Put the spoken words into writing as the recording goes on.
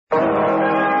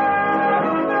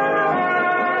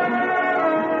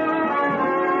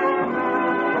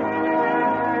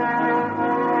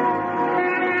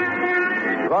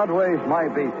My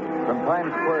Beat, from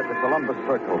Times Square to Columbus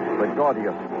Circle, the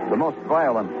gaudiest, the most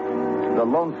violent, the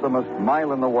lonesomest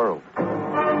mile in the world.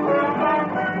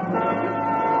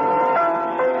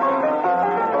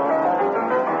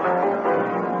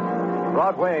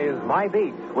 Broadway's My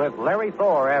Beat, with Larry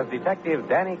Thor as Detective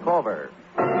Danny Clover.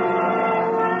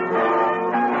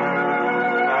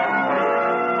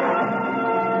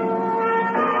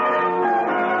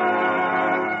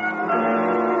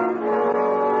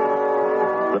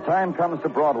 The time comes to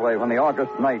Broadway when the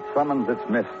August night summons its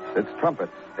mists, its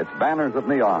trumpets, its banners of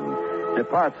neon,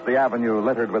 departs the avenue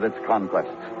littered with its conquests.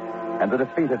 And the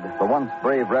defeated, the once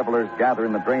brave revelers gather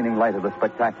in the draining light of the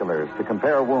spectaculars to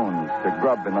compare wounds, to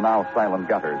grub in the now silent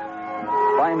gutters.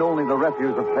 Find only the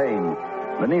refuse of pain,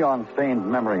 the neon-stained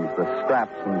memories, the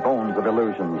scraps and bones of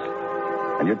illusions.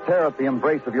 And you tear at the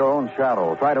embrace of your own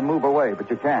shadow, try to move away, but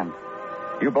you can't.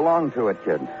 You belong to it,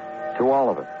 kid, to all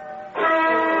of it.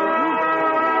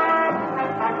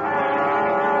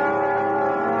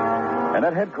 And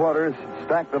at headquarters,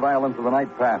 stack the violence of the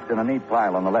night past in a neat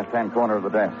pile on the left-hand corner of the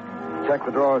desk. Check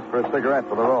the drawers for a cigarette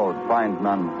for the road. Find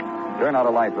none. Turn out a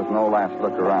light with no last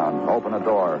look around. Open a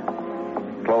door.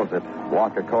 Close it.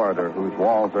 Walk a corridor whose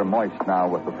walls are moist now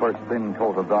with the first thin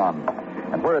coat of dawn.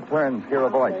 And where it turns, hear a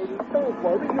voice.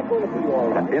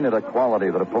 And in it a quality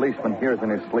that a policeman hears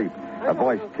in his sleep. A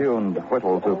voice tuned,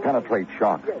 whittled to penetrate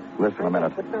shock. Listen a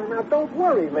minute. Now, don't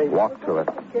worry, lady. Walk to it.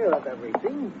 I'll take care of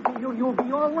everything. You'll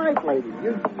be all right, lady.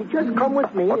 You just come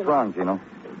with me. What's wrong, Gino?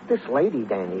 This lady,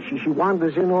 Danny, she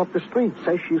wanders in off the street,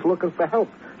 says she's looking for help.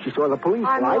 She saw the police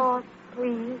I'm light. lost,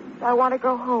 please. I want to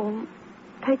go home.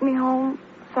 Take me home,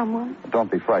 someone.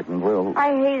 Don't be frightened. We'll...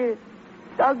 I hate it.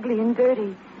 It's ugly and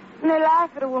dirty. And they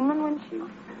laugh at a woman when she...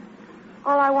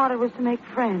 All I wanted was to make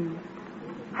friends.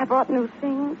 I bought new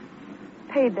things,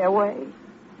 paid their way.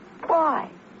 Why?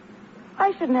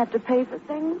 I shouldn't have to pay for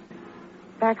things.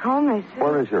 Back home, they say...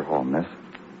 Where is your home, miss?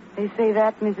 They say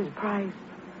that, Mrs. Price.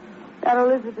 That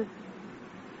Elizabeth.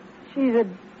 She's a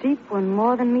deep one,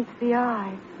 more than meets the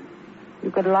eye. You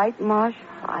could light marsh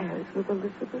fires with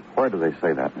Elizabeth. Where do they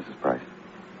say that, Mrs. Price?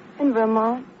 In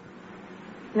Vermont.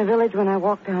 In the village when I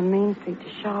walk down Main Street to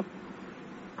shop.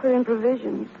 Put in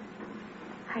provisions.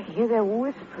 I hear their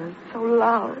whispers so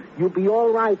loud. You'll be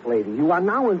all right, lady. You are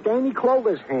now in Danny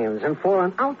Clover's hands, and for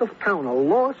an out-of-towner,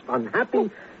 lost,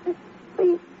 unhappy... Oh,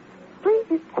 please.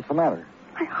 What's the matter?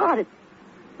 My heart is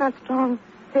not strong.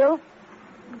 Phil?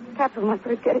 Capsule, my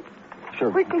first, get it.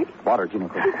 Sure. Quickly. Water, Gino.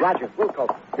 Roger, we'll go.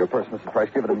 Your purse, Mrs. Price.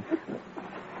 Give it to me.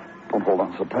 Don't hold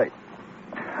on so tight.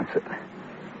 That's it.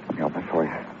 Let me open it for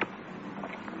you.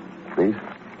 Please?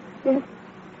 Yes.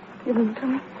 Give them to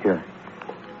me. Here.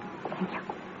 Thank you.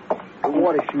 The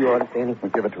water she ordered, Danny.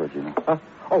 Well, give it to her, Gino. Huh?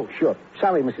 Oh, sure.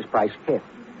 Sorry, Mrs. Price. Here.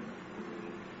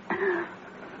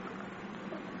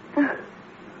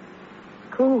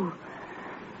 Cool.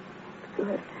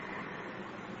 Good.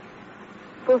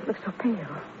 Both look so pale.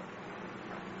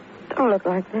 Don't look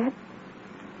like that.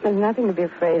 There's nothing to be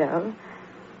afraid of.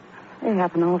 They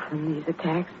happen often, these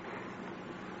attacks.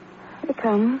 They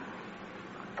come,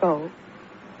 go.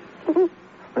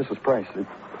 Mrs. Price.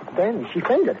 Danny, she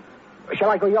fainted. Shall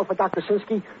I go yell for Dr.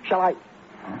 Sinsky? Shall I...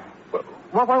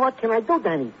 What can I do,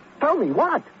 Danny? Tell me,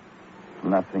 what?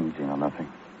 Nothing, Gino, nothing.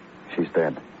 She's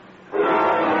dead.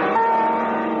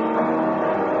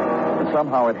 And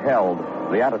somehow it held,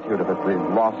 the attitude of it, the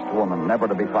lost woman, never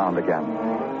to be found again.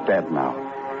 Dead now.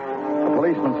 A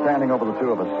policeman standing over the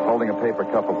two of us, holding a paper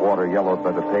cup of water yellowed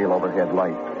by the pale overhead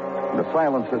light. The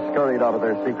silencers scurried out of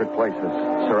their secret places,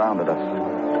 surrounded us.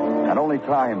 And only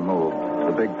time moved,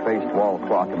 the big-faced wall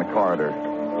clock in the corridor.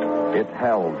 It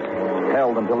held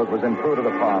until it was intruded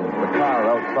upon. The car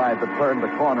outside that turned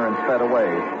the corner and sped away.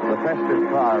 The festive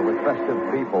car with festive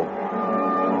people.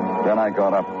 Then I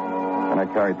got up, and I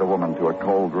carried the woman to a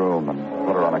cold room and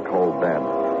put her on a cold bed.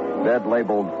 Bed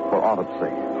labeled for autopsy.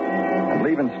 And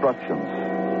leave instructions.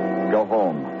 Go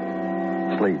home.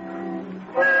 Sleep.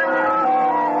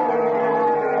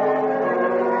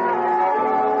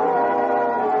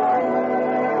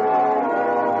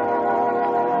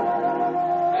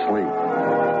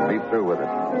 Through with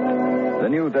it. The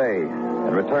new day,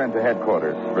 and return to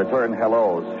headquarters. Return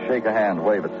hellos, shake a hand,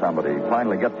 wave at somebody.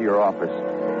 Finally get to your office.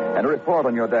 And a report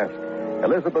on your desk.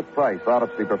 Elizabeth Price,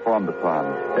 autopsy performed upon.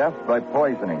 Death by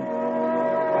poisoning.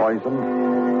 Poison?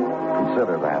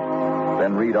 Consider that.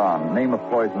 Then read on. Name of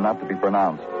poison not to be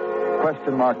pronounced.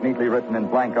 Question mark neatly written in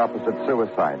blank opposite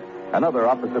suicide. Another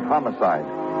opposite homicide.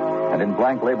 And in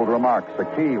blank labeled remarks, a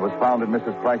key was found in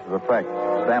Mrs. Price's effect.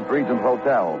 Stamped Regent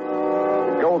Hotel.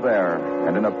 Go there,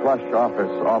 and in a plush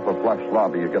office off a plush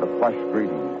lobby, you get a plush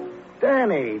greeting.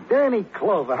 Danny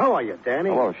Clover. How are you, Danny?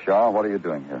 Hello, Shaw. What are you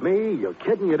doing here? Me? You're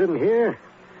kidding? You didn't hear?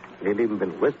 It ain't even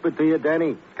been whispered to you,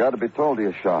 Danny? It's got to be told to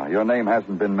you, Shaw. Your name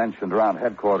hasn't been mentioned around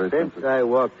headquarters Since I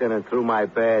walked in and threw my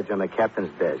badge on the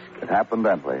captain's desk. It happened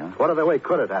that way, huh? What other way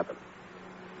could it happen?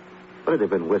 What have they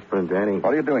been whispering, Danny?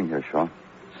 What are you doing here, Shaw?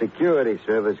 Security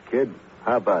service, kid.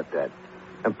 How about that?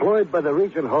 Employed by the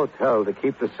Regent Hotel to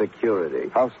keep the security.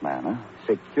 Houseman, huh?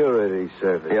 Security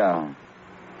service. Yeah.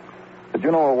 Did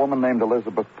you know a woman named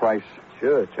Elizabeth Price?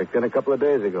 Sure. Checked in a couple of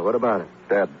days ago. What about it?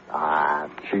 Dead. Ah.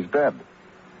 She's dead.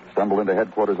 Stumbled into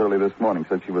headquarters early this morning.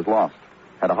 Said she was lost.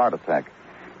 Had a heart attack.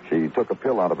 She took a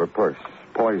pill out of her purse.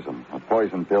 Poison. A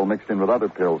poison pill mixed in with other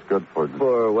pills good for...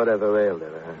 For whatever ailed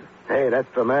her. Huh? Hey,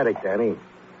 that's dramatic, Danny.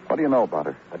 What do you know about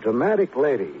her? A dramatic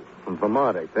lady from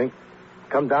Vermont, I think.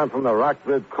 Come down from the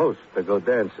Rockville coast to go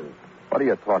dancing. What are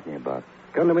you talking about?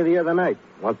 Come to me the other night.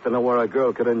 Wants to know where a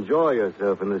girl could enjoy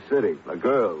herself in the city. A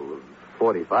girl,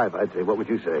 45, I'd say. What would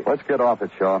you say? Let's get off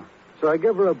it, Shaw. So I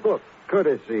give her a book,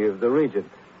 courtesy of the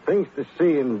Regent. Things to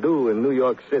see and do in New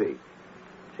York City.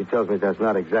 She tells me that's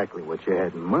not exactly what she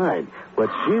had in mind. What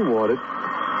she wanted...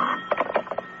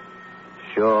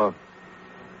 Sure.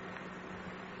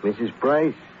 Mrs.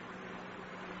 Price?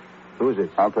 Who is it?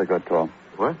 I'll take that call.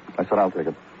 What? I said I'll take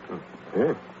it.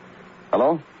 Yeah.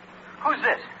 Hello? Who's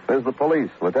this? This is the police.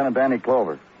 Lieutenant Danny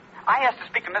Clover. I asked to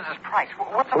speak to Mrs. Price.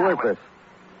 What's the Who matter is with this?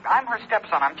 I'm her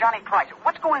stepson. I'm Johnny Price.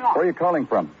 What's going on? Where are you calling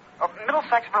from?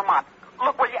 Middlesex, Vermont.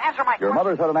 Look, will you answer my Your question?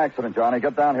 mother's had an accident, Johnny.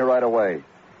 Get down here right away.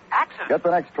 Accident? Get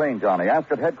the next train, Johnny.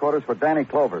 Ask at headquarters for Danny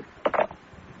Clover.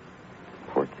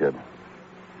 Poor kid.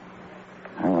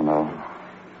 I don't know.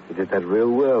 You did that real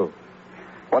well.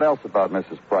 What else about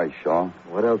Mrs. Price, Shaw?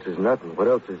 What else is nothing? What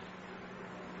else is...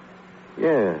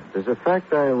 Yeah, there's a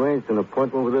fact I arranged an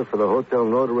appointment with her for the Hotel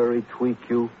Notary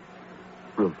TweQ.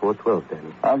 Room 412,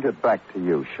 Danny. I'll get back to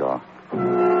you, Shaw.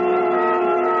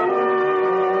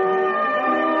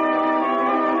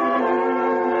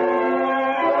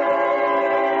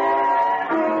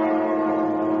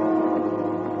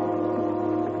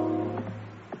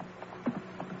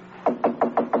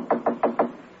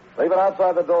 Leave it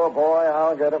outside the door, boy.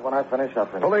 I'll get it when I finish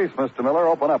up. Police, Mr. Miller.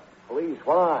 Open up. Police,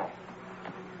 why?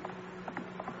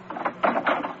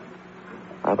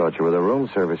 I thought you were the room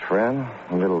service, friend.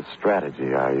 A little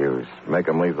strategy I use. Make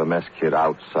 'em leave the mess kid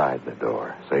outside the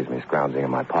door. Saves me scrounging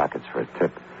in my pockets for a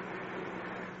tip.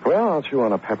 Well, I'll chew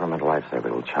on a peppermint lifesaver,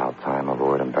 little child time.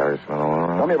 Avoid embarrassment.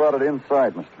 Tell me about it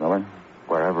inside, Mr. Miller.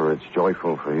 Wherever it's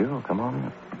joyful for you. Come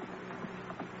on.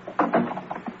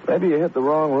 Maybe you hit the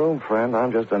wrong room, friend.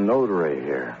 I'm just a notary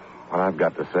here. What I've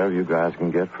got to sell, you guys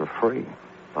can get for free.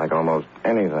 Like almost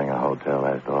anything a hotel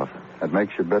has to offer. That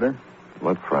makes you bitter?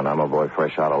 Look, friend, I'm a boy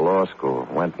fresh out of law school.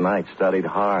 Went night, studied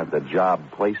hard, the job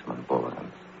placement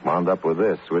bulletins. Wound up with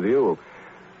this, with you,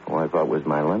 who I thought was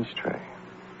my lunch tray.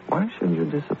 Why should you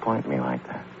disappoint me like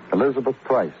that? Elizabeth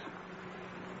Price.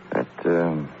 That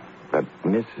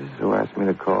Mrs. who asked me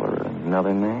to call her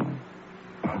another name?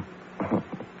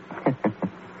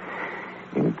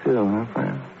 You too, huh,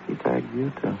 friend? She tagged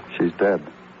you too. She's dead.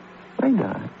 They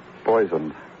died.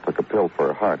 Poisoned. Took a pill for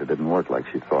her heart. It didn't work like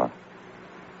she thought.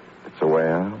 It's a way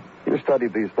out. You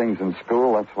studied these things in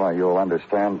school. That's why you'll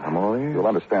understand. I'm all ears. You'll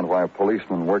understand why a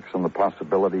policeman works on the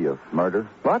possibility of murder.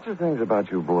 Lots of things about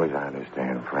you boys I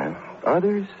understand, friend.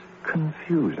 Others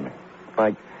confuse me.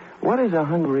 Like, what has a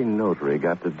hungry notary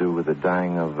got to do with the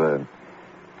dying of,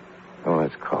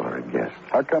 let's call her a guest?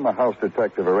 How come a house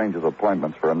detective arranges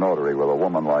appointments for a notary with a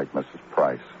woman like Mrs.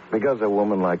 Price? Because a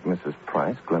woman like Mrs.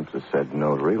 Price glimpses said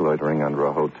notary loitering under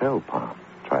a hotel palm,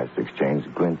 tries to exchange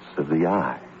glints of the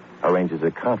eye, arranges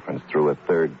a conference through a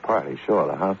third party, sure,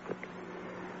 the house ticket.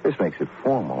 This makes it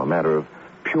formal, a matter of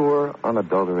pure,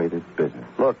 unadulterated business.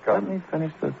 Look, Let me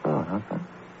finish the thought, huh, son?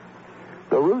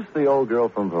 The ruse the old girl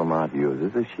from Vermont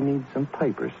uses is she needs some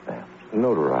paper stamps,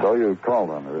 notarized. So you called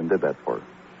on her and did that for her.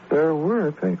 There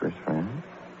were papers, friend.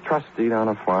 Trust deed on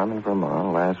a farm in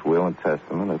Vermont, last will and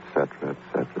testament, etc.,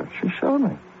 etc. She showed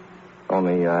me.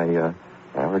 Only I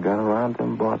never got around to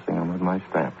embossing them with my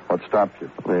stamp. What stopped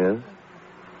you? Liz?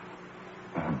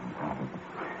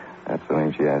 That's the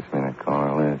name she asked me to call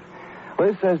her, Liz.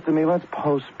 Liz says to me, let's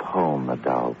postpone the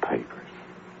doll papers.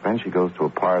 Then she goes to a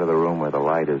part of the room where the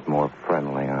light is more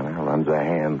friendly on her, runs a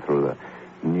hand through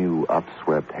the new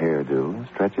upswept hairdo,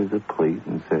 stretches a pleat,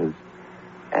 and says,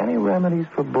 any remedies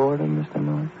for boredom, Mr.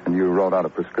 Miller? And you wrote out a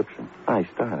prescription. I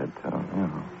started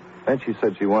to, Then she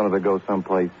said she wanted to go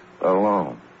someplace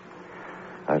alone.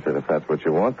 I said, if that's what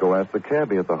you want, go ask the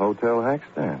cabbie at the Hotel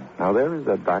Hackstand. Now, there is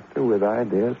a doctor with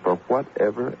ideas for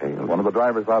whatever ails. One of the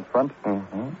drivers out front?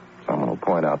 Mm-hmm. Someone will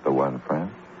point out the one,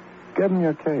 friend. Give him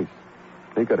your case.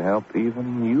 He could help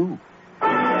even you.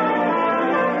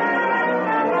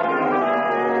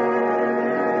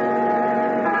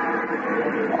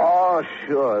 Oh,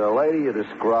 sure. The lady you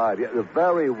described. Yeah, the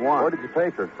very one. Where did you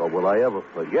take her? Oh, will I ever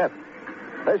forget?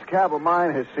 This cab of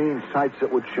mine has seen sights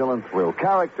that would chill and thrill.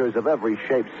 Characters of every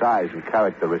shape, size, and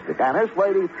characteristic. And this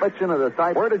lady fits into the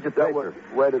type. Where did you take her?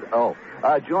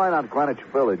 Join on Greenwich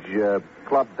Village,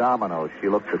 Club Domino's. She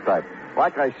looked the type.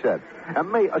 Like I said.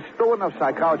 And me, a student of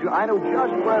psychology, I knew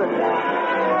just where to...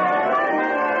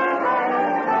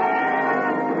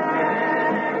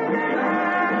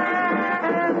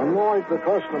 Annoyed the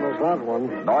customers, that one.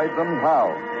 Annoyed them?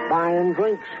 How? Buying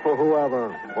drinks for whoever.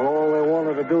 When all they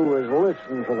wanted to do was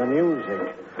listen to the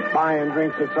music. Buying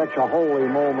drinks at such a holy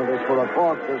moment as for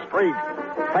across the street.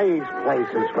 Pays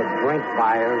places for drink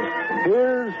buyers.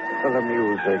 Here's to the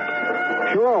music.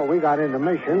 Sure, we got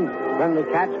intermission. Then the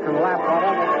cats can laugh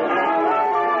whatever.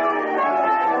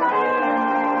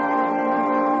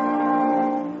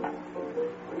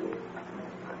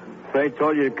 They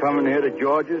told you to come in here to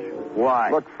George's?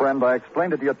 Why? Look, friend, I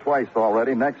explained it to you twice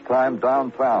already. Next time,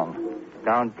 downtown.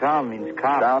 Downtown means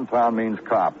cop. Downtown means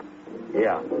cop.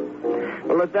 Yeah.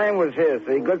 Well, the dame was here,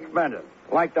 see? Good spender.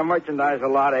 Liked the merchandise a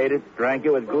lot, ate it, drank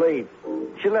it with glee.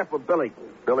 She left with Billy.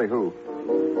 Billy who?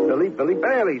 Billy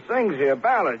Bailey sings here,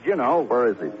 ballads, you know. Where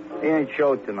is he? He ain't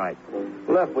showed tonight.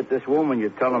 Left with this woman you're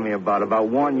telling me about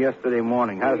 1 yesterday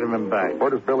morning. Hasn't been back. Where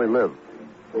does Billy live?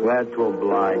 Glad to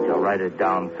oblige. I'll write it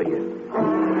down for you.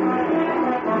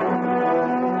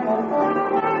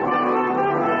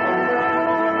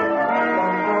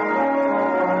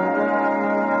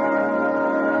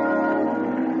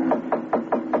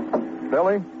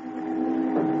 Billy?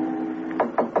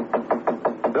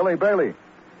 Billy Bailey.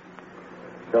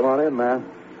 Come on in, man.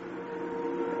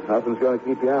 Nothing's going to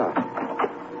keep you out.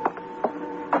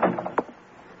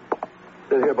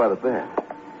 Sit here by the bed.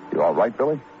 You all right,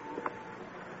 Billy?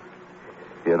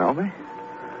 You know me?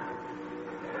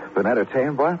 Been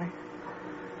entertained by me?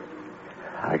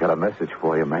 I got a message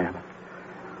for you, man.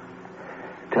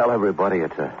 Tell everybody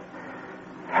it's a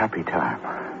happy time.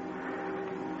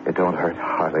 It don't hurt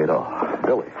hardly at all.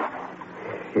 Billy.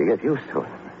 You get used to it.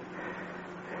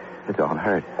 It don't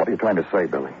hurt. What are you trying to say,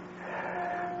 Billy?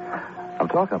 I'm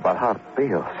talking about how it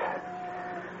feels.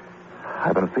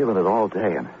 I've been feeling it all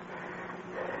day and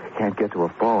can't get to a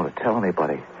phone to tell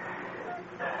anybody.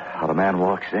 How the man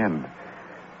walks in,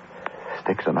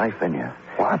 sticks a knife in you.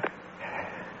 What?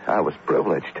 I was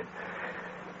privileged.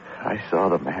 I saw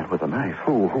the man with a knife.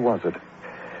 Who was it?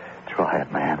 Try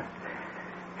it, man.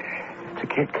 It's a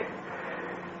kick.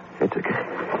 It's a kick.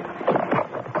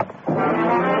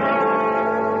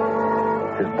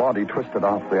 His body twisted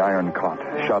off the iron cot,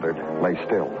 shuddered, lay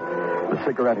still. The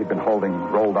cigarette he'd been holding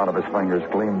rolled out of his fingers,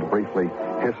 gleamed briefly,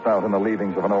 hissed out in the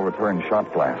leavings of an overturned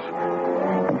shot glass.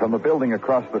 And from the building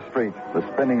across the street, the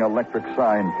spinning electric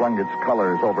sign flung its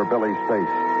colors over Billy's face.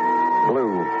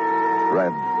 Blue,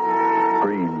 red,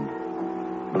 green,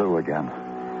 blue again.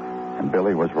 And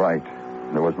Billy was right.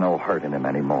 There was no hurt in him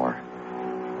anymore.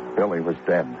 Billy was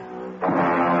dead.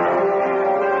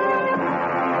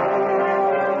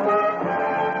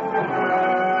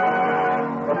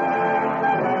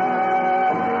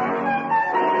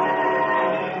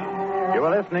 You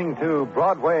are listening to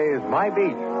Broadway's My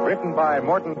Beat, written by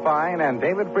Morton Fine and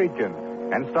David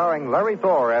Friedkin, and starring Larry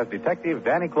Thor as Detective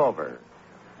Danny Clover.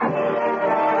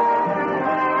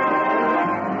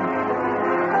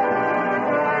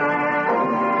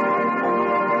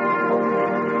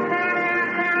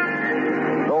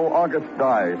 Though August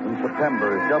dies and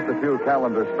September is just a few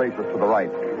calendar spaces to the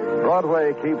right,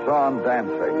 Broadway keeps on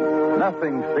dancing.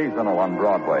 Nothing seasonal on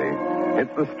Broadway.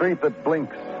 It's the street that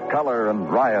blinks, color and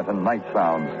riot and night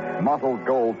sounds, mottled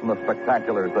gold from the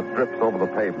spectaculars that drips over the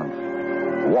pavements.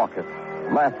 Walk it,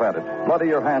 laugh at it, bloody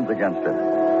your hands against it.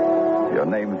 Your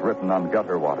name's written on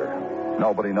gutter water.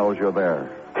 Nobody knows you're there.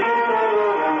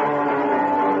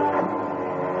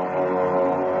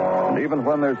 And even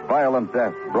when there's violent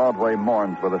death, Broadway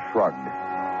mourns with a shrug.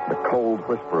 The cold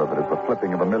whisper of it is the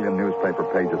flipping of a million newspaper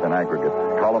pages in aggregate.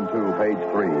 Column 2, page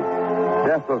 3.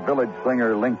 Death of village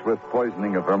singer linked with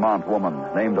poisoning of Vermont woman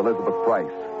named Elizabeth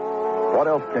Price. What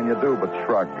else can you do but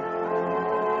shrug?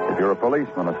 If you're a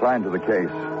policeman assigned to the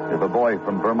case, if a boy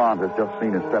from Vermont has just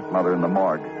seen his stepmother in the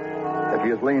morgue, if he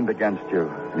has leaned against you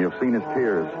and you've seen his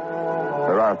tears,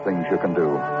 there are things you can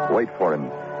do. Wait for him.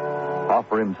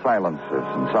 Offer him silences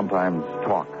and sometimes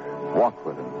talk. Walk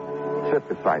with him. Sit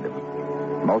beside him.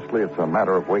 Mostly it's a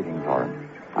matter of waiting for him.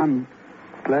 I'm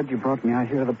glad you brought me out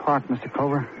here to the park, Mr.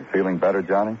 Clover. Feeling better,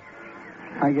 Johnny?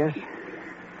 I guess.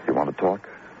 You want to talk?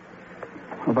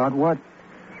 About what?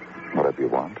 Whatever you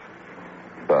want.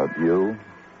 About you?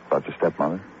 About your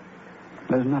stepmother?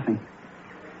 There's nothing.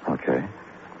 Okay.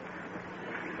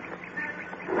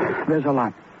 There's a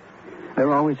lot.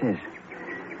 There always is.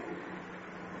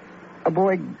 A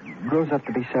boy grows up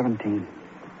to be 17.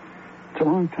 It's a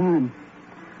long time.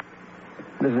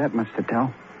 There's that much to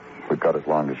tell. We've got as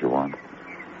long as you want.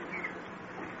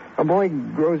 A boy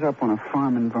grows up on a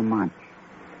farm in Vermont.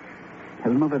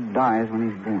 His mother dies when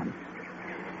he's born.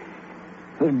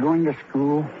 There's going to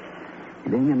school,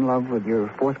 being in love with your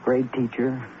fourth grade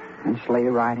teacher, and sleigh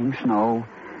riding, snow,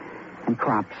 and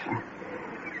crops.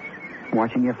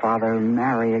 Watching your father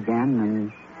marry again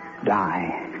and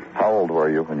die. How old were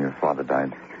you when your father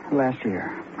died? Last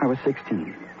year, I was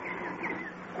 16.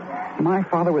 My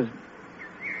father was...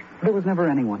 There was never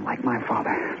anyone like my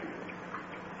father.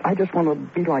 I just want to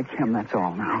be like him, that's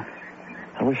all now.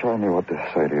 I wish I knew what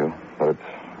to say to you. That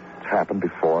it's happened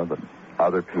before, that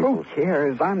other people... Who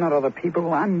cares? I'm not other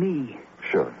people. I'm me.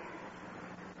 Sure.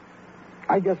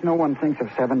 I guess no one thinks of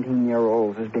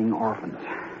 17-year-olds as being orphans.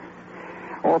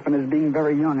 Orphan is being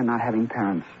very young and not having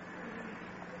parents.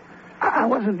 I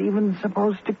wasn't even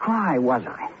supposed to cry, was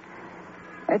I?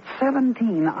 At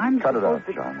 17, I'm Cut it out,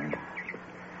 supposed to... Johnny.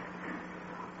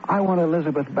 I want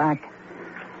Elizabeth back.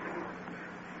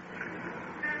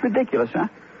 Ridiculous, huh?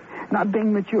 Not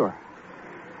being mature.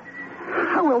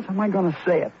 How else am I going to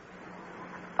say it?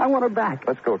 I want her back.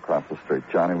 Let's go across the street,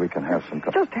 Johnny. We can have some...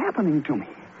 Just happening to me.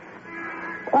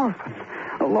 Orphan.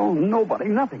 Alone. Nobody.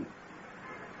 Nothing.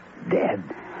 Dead.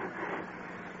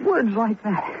 Words like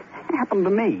that happen to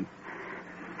me.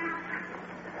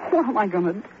 What am I going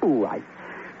to do? What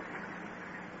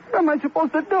am I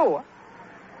supposed to do?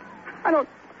 I don't want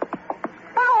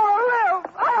to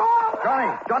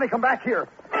live. Johnny, come back here.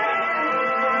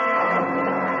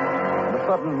 The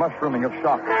sudden mushrooming of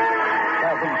shock.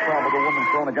 Calvin saw the woman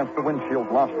thrown against the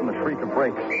windshield, lost in the shriek of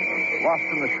brakes. Lost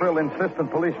in the shrill,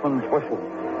 insistent policeman's whistle.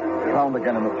 Found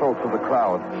again in the throats of the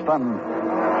crowd. Stunned.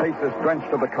 Faces drenched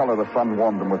to the color the sun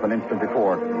warmed them with an instant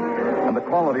before. And the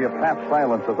quality of half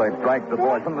silence as I dragged the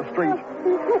boy from the street.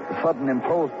 The sudden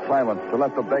imposed silence to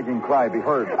let the begging cry be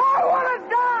heard. I want to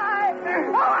die! I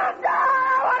want to die!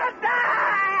 I want to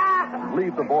die!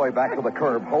 Lead the boy back to the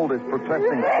curb. Hold his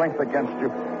protesting strength against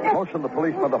you. Motion the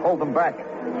policeman to hold him back.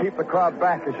 Keep the crowd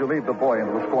back as you lead the boy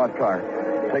into the squad car.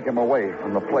 Take him away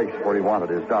from the place where he wanted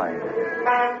his dying.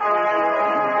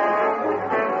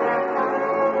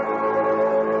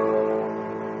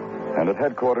 And at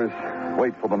headquarters,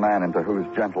 wait for the man into whose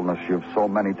gentleness you've so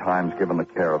many times given the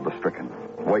care of the stricken.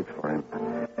 Wait for him.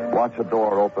 Watch a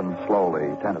door open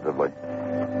slowly, tentatively.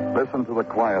 Listen to the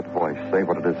quiet voice say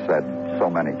what it has said so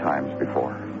many times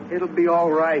before. It'll be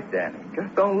all right, Danny.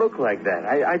 Just don't look like that.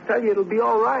 I tell you, it'll be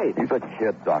all right. He's a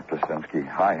kid, Dr. Sinsky.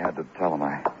 I had to tell him.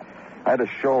 I had to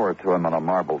show her to him on a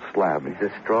marble slab. He's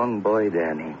a strong boy,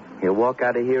 Danny. He'll walk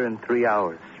out of here in 3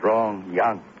 hours. Strong,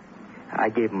 young. I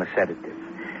gave him a sedative.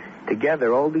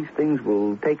 Together, all these things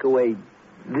will take away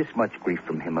this much grief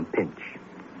from him, a pinch.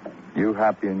 You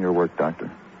happy in your work, Doctor?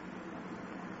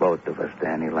 Both of us,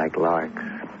 Danny, like larks.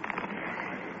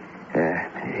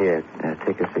 Here,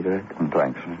 take a cigarette.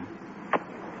 Thanks.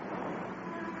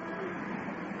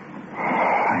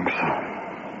 Thanks.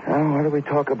 What do we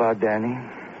talk about, Danny?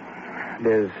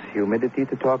 There's humidity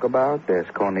to talk about. There's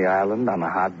Coney Island on a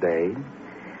hot day.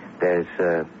 There's,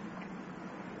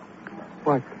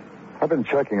 What? I've been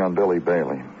checking on Billy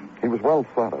Bailey. He was well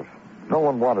thought of. No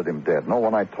one wanted him dead. No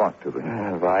one I talked to.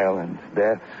 Violence,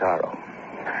 death, sorrow.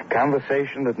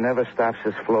 Conversation that never stops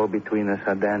its flow between us,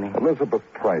 huh, Danny? Elizabeth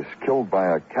Price, killed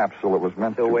by a capsule that was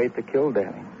meant to... The way to kill,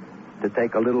 Danny. To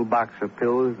take a little box of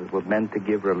pills that were meant to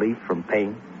give relief from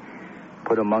pain.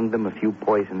 Put among them a few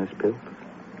poisonous pills.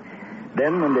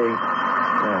 Then when they...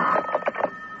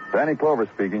 Danny Clover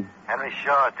speaking. Henry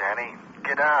Shaw, Danny.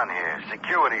 Get down here.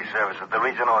 Security service at the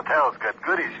regional hotel's got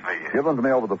goodies for you. Give them to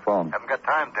me over the phone. Haven't got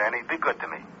time, Danny. Be good to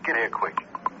me. Get here quick.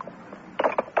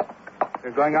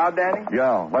 You're going out, Danny?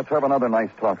 Yeah. Let's have another nice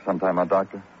talk sometime, huh,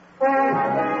 Doctor?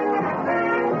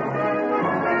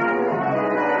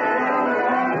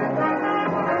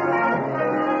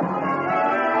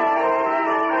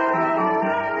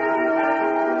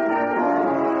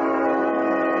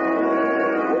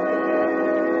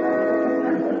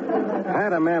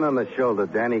 Pat a man on the shoulder,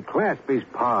 Danny. Clasp his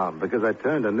palm because I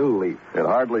turned a new leaf. It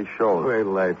hardly shows. Wait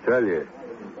till I tell you.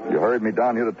 You hurried me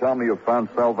down here to tell me you found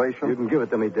salvation? You can give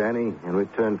it to me, Danny, in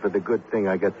return for the good thing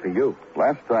I got for you.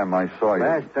 Last time I saw you...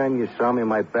 Last time you saw me,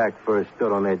 my back first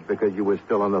stood on edge because you were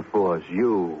still on the force.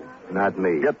 You, not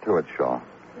me. Get to it, Shaw.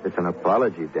 It's an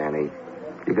apology, Danny.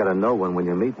 You gotta know when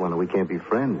you meet one, we can't be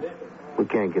friends. We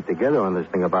can't get together on this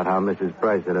thing about how Mrs.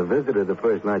 Price had a visitor the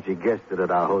first night she guested at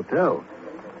our hotel.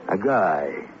 A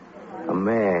guy, a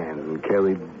man,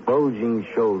 carried bulging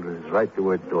shoulders right to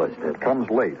her doorstep. Comes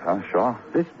late, huh, Shaw?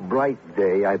 This bright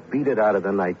day, I beat it out of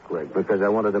the night clerk because I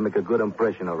wanted to make a good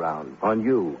impression around. On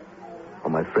you.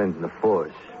 On my friends in the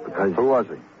force. Because... Who was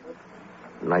he?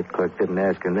 The night clerk didn't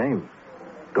ask her name.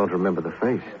 Don't remember the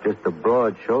face. Just the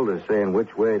broad shoulders saying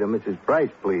which way to Mrs.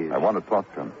 Price, please. I want to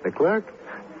talk to him. The clerk?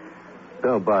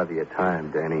 Don't bother your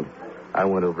time, Danny. I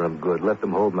went over him good. Left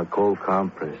him holding a cold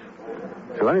compress.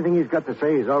 So anything he's got to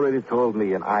say, he's already told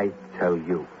me, and I tell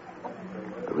you.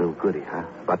 A real goodie, huh?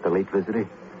 About the late visitor?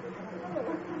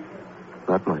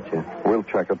 Not much, huh? We'll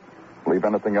check it. Leave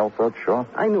anything else out, Shaw?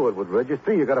 I knew it would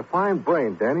register. You got a fine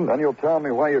brain, Danny. Then you'll tell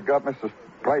me why you got Mrs.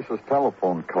 Price's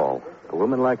telephone call. A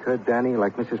woman like her, Danny,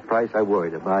 like Mrs. Price, I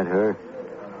worried about her.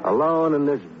 Alone in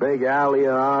this big alley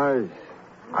of ours,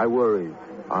 I worried.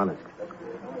 Honest.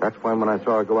 That's why when I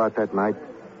saw her go out that night,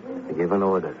 I gave an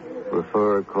order.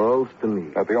 Refer her calls to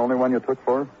me. That the only one you took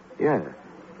for her? Yeah.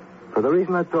 For the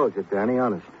reason I told you, Danny,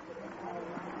 honest.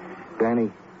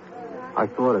 Danny, I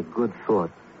thought a good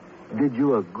thought. Did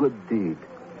you a good deed.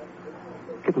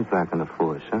 Get me back in the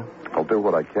force, huh? I'll do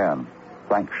what I can.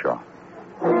 Thanks, Shaw.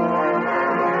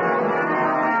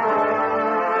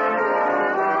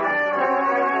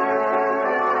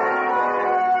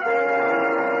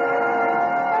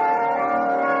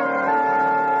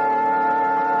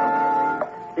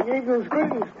 The evening's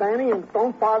greetings, Danny, and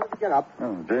don't bother to get up.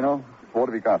 Gino, what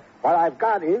have you got? What I've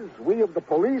got is, we of the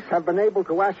police have been able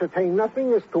to ascertain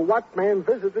nothing as to what man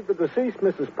visited the deceased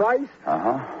Mrs. Price.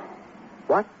 Uh-huh.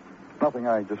 What? Nothing,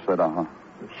 I just said uh-huh.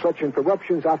 Such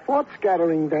interruptions are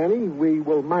thought-scattering, Danny. We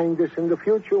will mind this in the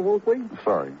future, won't we?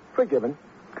 Sorry. Forgiven.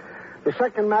 The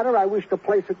second matter I wish to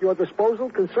place at your disposal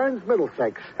concerns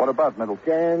Middlesex. What about Middlesex?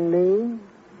 Danny?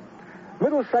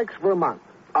 Middlesex, Vermont.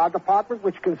 Our department,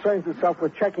 which concerns itself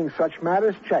with checking such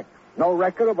matters, checked. No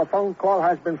record of a phone call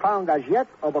has been found as yet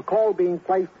of a call being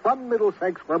placed from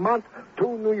Middlesex, Vermont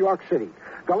to New York City.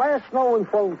 The last known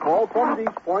phone call from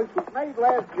these points was made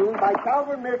last June by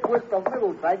Calvin Mirquist of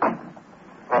Middlesex.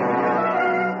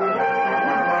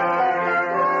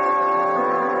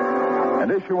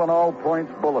 An issue on all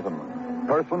points bulletin.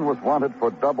 Person was wanted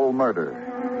for double murder.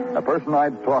 A person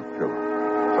I'd talked to.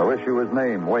 So issue his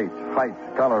name, weight, height,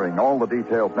 coloring, all the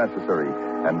details necessary.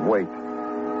 And wait.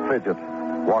 Fidget.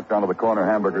 Walk down to the corner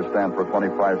hamburger stand for a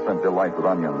 25-cent delight with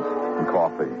onions and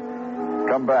coffee.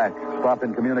 Come back. Stop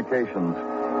in communications.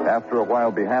 After a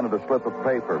while, be handed a slip of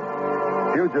paper.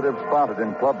 Fugitive spotted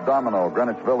in Club Domino,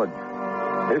 Greenwich Village.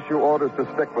 Issue orders to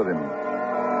stick with him.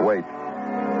 Wait.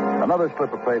 Another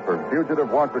slip of paper. Fugitive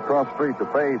walked across street to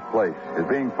Fay's place. Is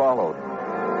being followed.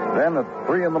 Then at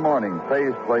 3 in the morning,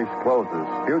 Fay's place closes.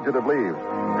 Fugitive leaves.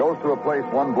 Goes to a place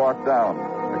 1 block down,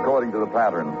 according to the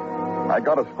pattern. I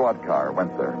got a squad car.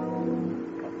 Went there.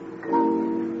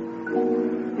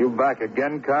 You back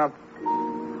again, Comp?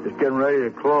 Just getting ready to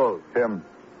close. Tim.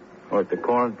 At the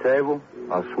corner table?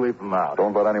 I'll sweep them out.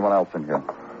 Don't let anyone else in here.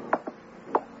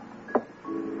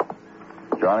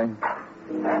 Johnny?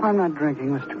 I'm not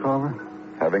drinking, Mr. Clover.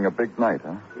 Having a big night,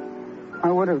 huh?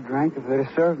 I would have drank if they'd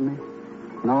have served me.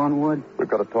 No one would. We've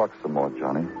got to talk some more,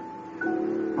 Johnny.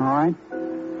 All right.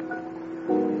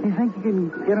 You think you can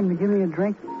get them to give me a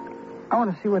drink? I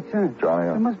want to see what's in it. Johnny,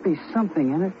 There must be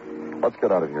something in it. Let's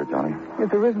get out of here, Johnny.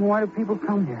 If there isn't, why do people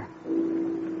come here?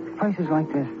 Places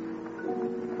like this.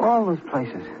 All those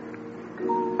places.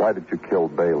 Why did you kill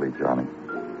Bailey, Johnny?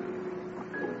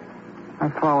 I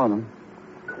followed him.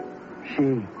 She,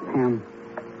 him,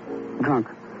 drunk.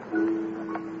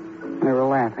 They were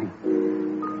laughing.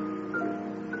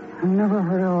 I never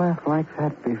heard a laugh like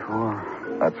that before.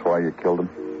 That's why you killed him?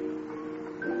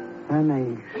 Then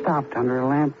they stopped under a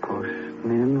lamppost, and they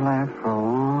didn't laugh for a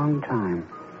long time.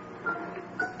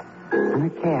 And a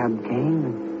cab came,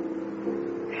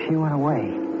 and she went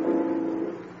away.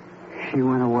 She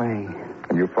went away.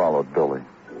 And you followed Billy?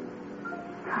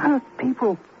 How do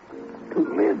people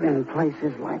live in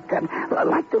places like that?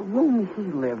 Like the room he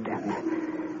lived in.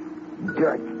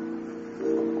 Dirt.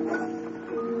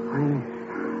 I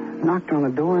knocked on the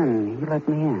door, and he let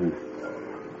me in.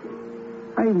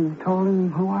 I even told him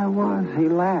who I was. He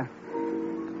laughed.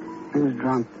 He was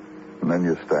drunk. And then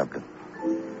you stabbed him?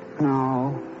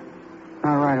 No,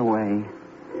 not right away.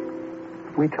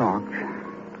 We talked.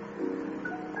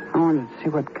 I wanted to see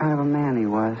what kind of a man he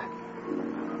was.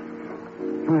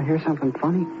 You want to hear something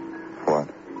funny? What?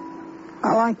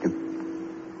 I liked him.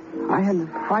 I had to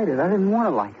fight it. I didn't want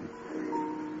to like him.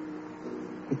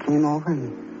 He came over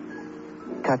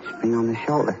and touched me on the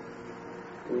shoulder.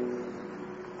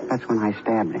 That's when I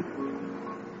stabbed him.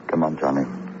 Come on, Johnny.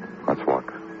 Let's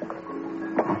walk.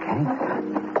 Okay.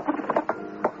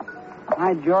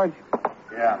 Hi, George.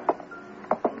 Yeah.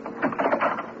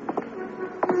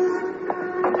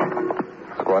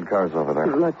 Squad car's over there.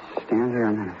 Let's stand here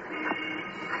a minute.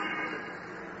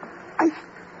 I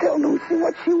still don't see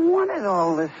what she wanted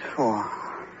all this for.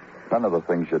 None of the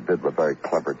things you did were very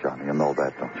clever, Johnny. You know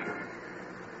that, don't you?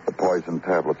 The poison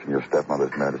tablets in your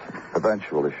stepmother's medicine.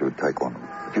 Eventually she would take one.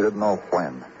 But you didn't know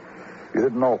when. You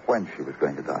didn't know when she was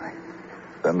going to die.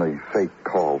 Then the fake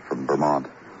call from Vermont.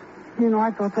 You know,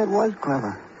 I thought that was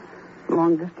clever.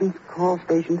 Long distance call,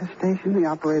 station to station. The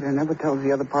operator never tells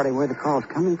the other party where the call's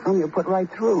coming from. You put right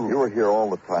through. You were here all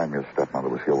the time your stepmother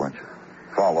was here, weren't you?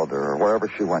 Followed her. Wherever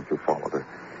she went, you followed her.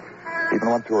 Even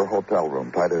went to her hotel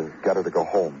room, tried to get her to go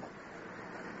home.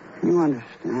 You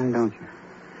understand, don't you?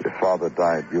 Your father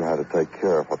died. You had to take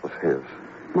care of what was his.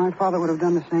 My father would have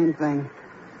done the same thing.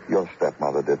 Your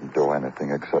stepmother didn't do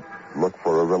anything except look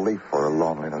for a relief for her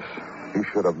loneliness. You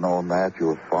should have known that. You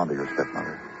were fond of your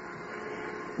stepmother.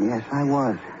 Yes, I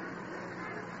was.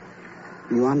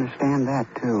 You understand that,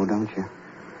 too, don't you?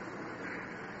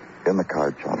 In the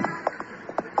car, Johnny.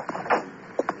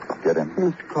 Get in.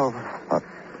 Mr. Culver.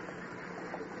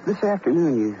 This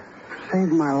afternoon, you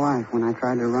saved my life when I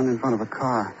tried to run in front of a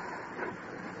car.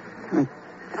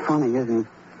 It's funny, isn't it?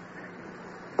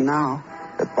 Now.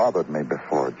 It bothered me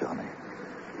before, Johnny.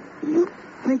 You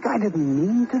think I didn't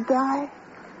mean to die?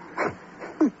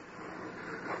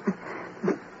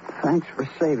 Thanks for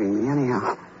saving me,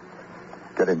 anyhow.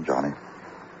 Get in, Johnny.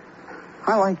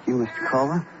 I like you, Mr.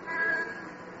 Culver.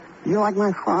 You're like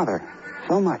my father,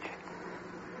 so much.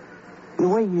 The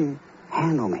way you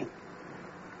handle me,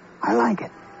 I like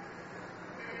it.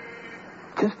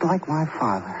 Just like my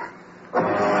father.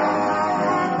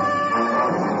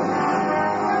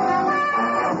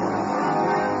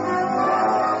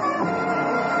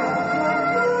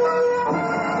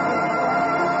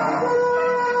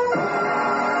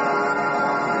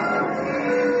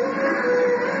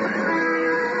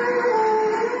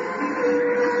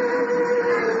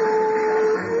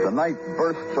 The night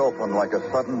bursts open like a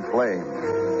sudden flame,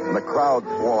 and the crowd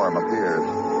swarm appears,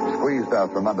 squeezed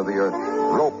out from under the earth,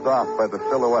 roped off by the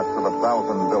silhouettes of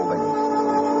 1,000 buildings.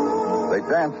 They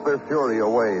dance their fury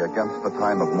away against the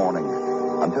time of morning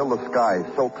until the sky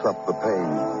soaks up the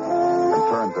pain and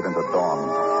turns it into dawn.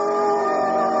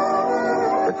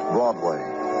 It's Broadway,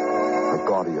 the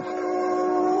gaudiest,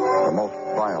 the most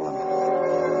violent,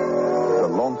 the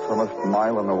lonesomest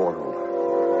mile in the world.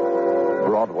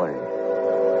 Broadway,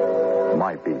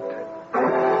 my beat.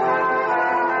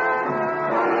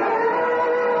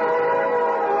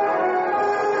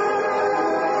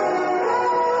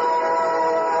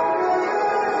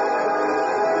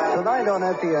 Tonight on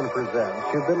Ep077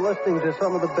 Presents, you've been listening to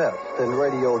some of the best in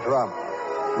radio drama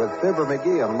with Fibber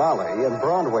McGee and Molly in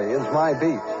Broadway's My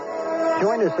Beat.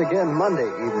 Join us again Monday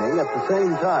evening at the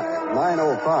same time,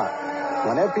 9:05,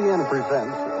 when Ep077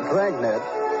 Presents Dragnet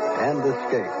and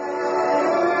Escape.